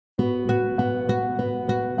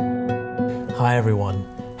Hi everyone.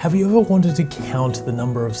 Have you ever wanted to count the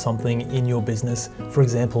number of something in your business? For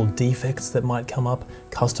example, defects that might come up,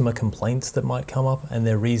 customer complaints that might come up and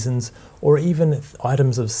their reasons, or even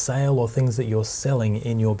items of sale or things that you're selling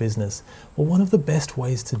in your business. Well, one of the best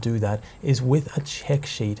ways to do that is with a check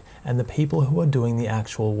sheet and the people who are doing the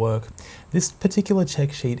actual work. This particular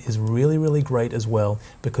check sheet is really great as well,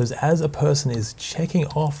 because as a person is checking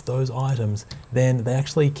off those items, then they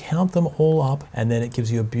actually count them all up, and then it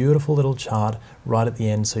gives you a beautiful little chart right at the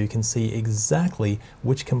end, so you can see exactly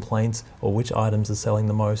which complaints or which items are selling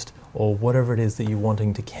the most, or whatever it is that you're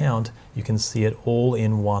wanting to count. You can see it all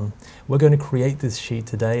in one. We're going to create this sheet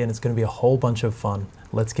today, and it's going to be a whole bunch of fun.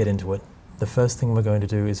 Let's get into it. The first thing we're going to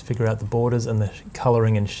do is figure out the borders and the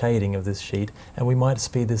coloring and shading of this sheet, and we might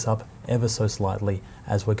speed this up ever so slightly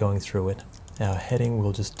as we're going through it. Our heading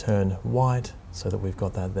will just turn white so that we've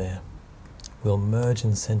got that there. We'll merge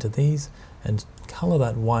and center these and color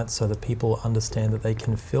that white so that people understand that they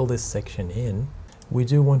can fill this section in. We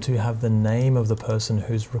do want to have the name of the person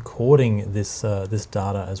who's recording this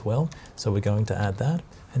data as well, so we're going to add that,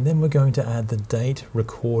 and then we're going to add the date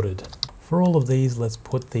recorded. For all of these, let's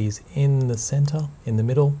put these in the center, in the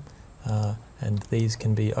middle, and these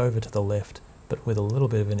can be over to the left, but with a little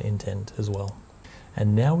bit of an indent as well.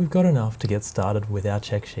 And now we've got enough to get started with our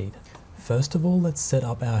check sheet. First of all, let's set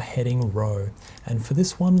up our heading row. And for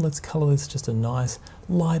this one, let's color this just a nice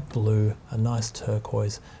light blue, a nice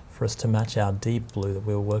turquoise, for us to match our deep blue that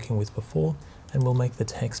we were working with before, and we'll make the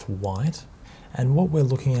text white. And what we're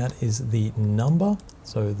looking at is the number,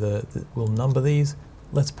 so we'll number these.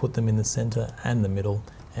 Let's put them in the center and the middle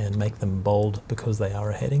and make them bold because they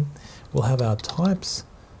are a heading. We'll have our types,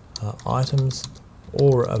 items,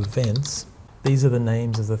 or events. These are the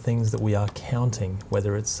names of the things that we are counting,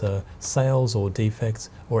 whether it's sales or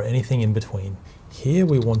defects or anything in between. Here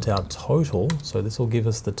we want our total, so this will give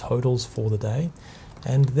us the totals for the day.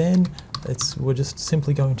 And then we're just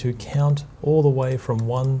simply going to count all the way from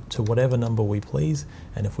 1 to whatever number we please.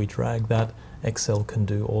 And if we drag that, Excel can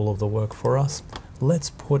do all of the work for us.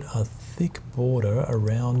 Let's put a thick border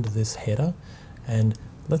around this header, and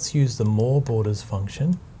let's use the more borders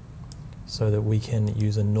function so that we can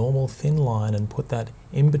use a normal thin line and put that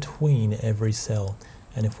in between every cell.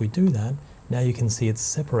 And if we do that, now you can see it's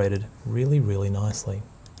separated really nicely.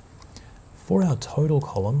 For our total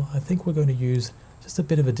column, I think we're going to use just a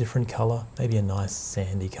bit of a different color, maybe a nice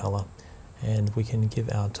sandy color, and we can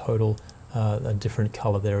give our total a different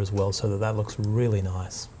color there as well, so that looks really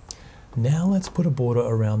nice. Now let's put a border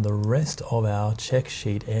around the rest of our check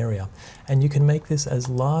sheet area, and you can make this as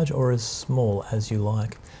large or as small as you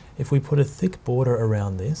like. If we put a thick border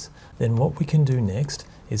around this, then what we can do next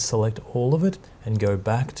is select all of it and go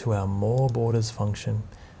back to our more borders function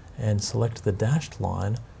and select the dashed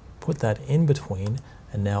line, put that in between,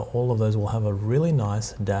 and now all of those will have a really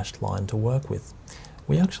nice dashed line to work with.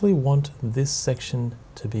 We actually want this section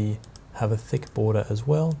to have a thick border as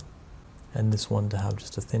well, and this one to have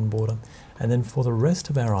just a thin border. And then for the rest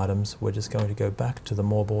of our items, we're just going to go back to the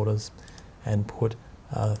more borders and put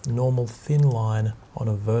a normal thin line on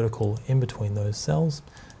a vertical in between those cells.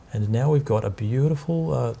 And now we've got a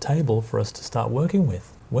beautiful table for us to start working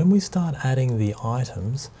with. When we start adding the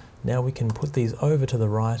items, now we can put these over to the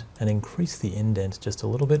right and increase the indent just a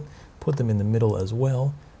little bit, put them in the middle as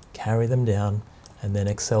well, carry them down, and then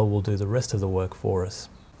Excel will do the rest of the work for us.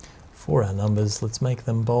 For our numbers, let's make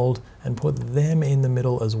them bold and put them in the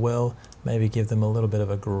middle as well. Maybe give them a little bit of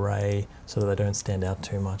a gray so that they don't stand out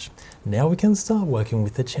too much. Now we can start working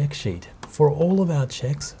with the check sheet. For all of our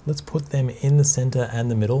checks, let's put them in the center and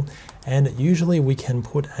the middle. And usually we can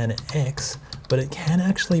put an X, but it can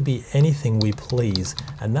actually be anything we please.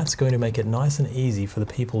 And that's going to make it nice and easy for the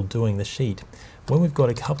people doing the sheet. When we've got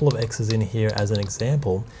a couple of X's in here as an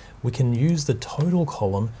example, we can use the total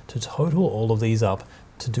column to total all of these up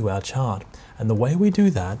to do our chart. And the way we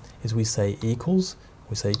do that is we say equals,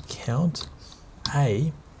 we say count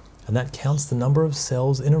A, and that counts the number of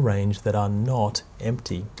cells in a range that are not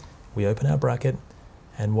empty. We open our bracket,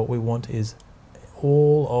 and what we want is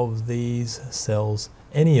all of these cells,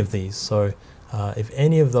 any of these. So if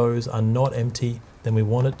any of those are not empty, then we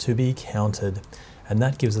want it to be counted. And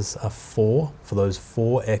that gives us a 4 for those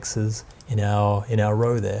 4 X's in our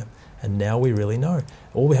row there. And now we really know.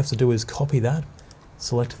 All we have to do is copy that,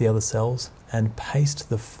 select the other cells, and paste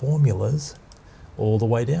the formulas all the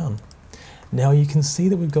way down. Now you can see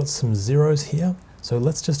that we've got some zeros here, so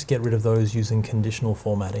let's just get rid of those using conditional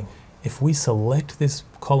formatting. If we select this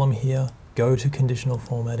column here, go to conditional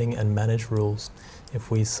formatting and manage rules. If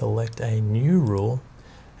we select a new rule,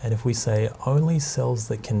 and if we say only cells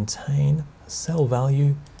that contain a cell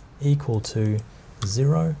value equal to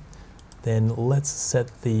 0, then let's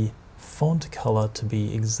set the font color to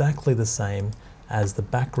be exactly the same as the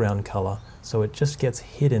background color, so it just gets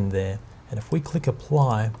hidden there. And if we click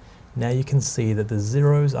apply, now you can see that the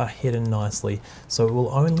zeros are hidden nicely, so it will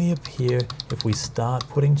only appear if we start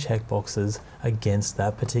putting checkboxes against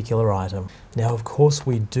that particular item. Now of course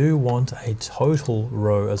we do want a total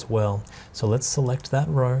row as well, so let's select that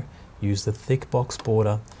row, use the thick box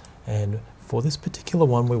border, and for this particular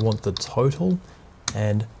one we want the total,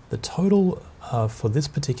 and the total for this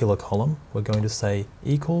particular column we're going to say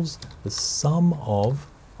equals the sum of,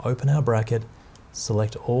 open our bracket,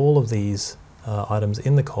 select all of these items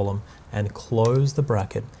in the column and close the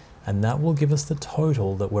bracket, and that will give us the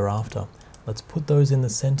total that we're after. Let's put those in the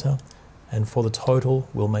center, and for the total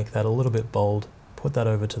we'll make that a little bit bold, put that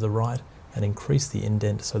over to the right and increase the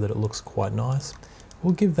indent so that it looks quite nice.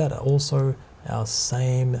 We'll give that also our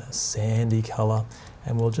same sandy color,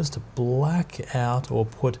 and we'll just black out or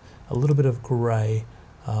put a little bit of gray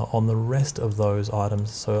on the rest of those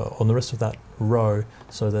items, so on the rest of that row,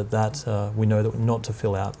 so that we know that not to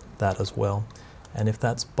fill out that as well. And if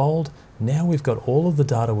that's bold, now we've got all of the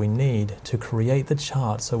data we need to create the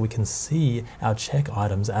chart so we can see our check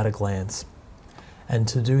items at a glance. And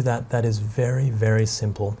to do that, that is very, very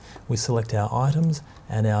simple. We select our items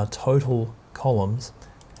and our total columns,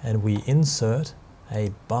 and we insert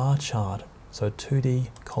a bar chart, so 2D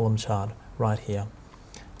column chart right here.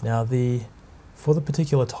 Now for the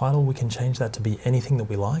particular title, we can change that to be anything that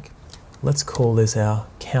we like. Let's call this our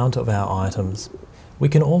count of our items. We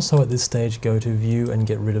can also at this stage go to view and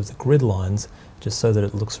get rid of the grid lines, just so that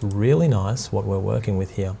it looks really nice what we're working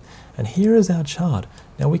with here. And here is our chart.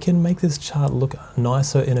 Now we can make this chart look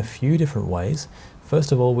nicer in a few different ways.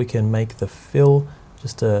 First of all, we can make the fill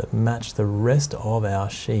just to match the rest of our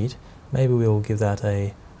sheet. Maybe we'll give that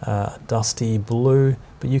a dusty blue,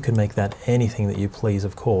 but you can make that anything that you please,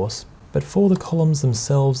 of course. But for the columns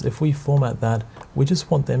themselves, if we format that, we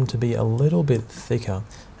just want them to be a little bit thicker.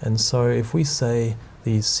 And so if we say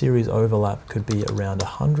the series overlap could be around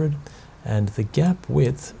 100, and the gap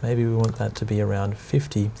width, maybe we want that to be around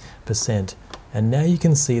 50%. And now you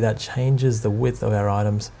can see that changes the width of our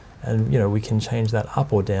items, and we can change that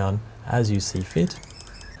up or down as you see fit.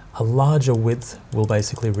 A larger width will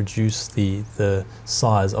basically reduce the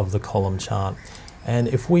size of the column chart. And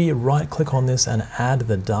if we right click on this and add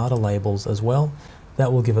the data labels as well,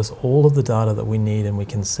 that will give us all of the data that we need and we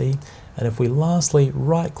can see. And if we lastly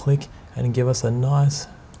right click and give us a nice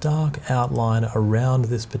dark outline around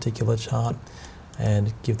this particular chart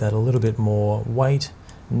and give that a little bit more weight,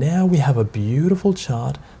 now we have a beautiful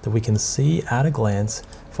chart that we can see at a glance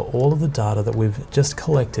for all of the data that we've just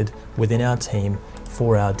collected within our team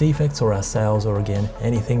for our defects or our sales, or again,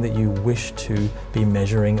 anything that you wish to be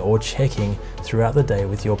measuring or checking throughout the day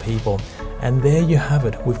with your people. And there you have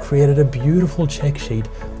it. We've created a beautiful check sheet,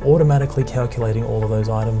 automatically calculating all of those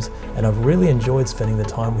items. And I've really enjoyed spending the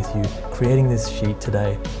time with you creating this sheet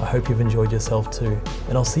today. I hope you've enjoyed yourself too.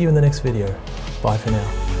 And I'll see you in the next video. Bye for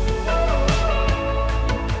now.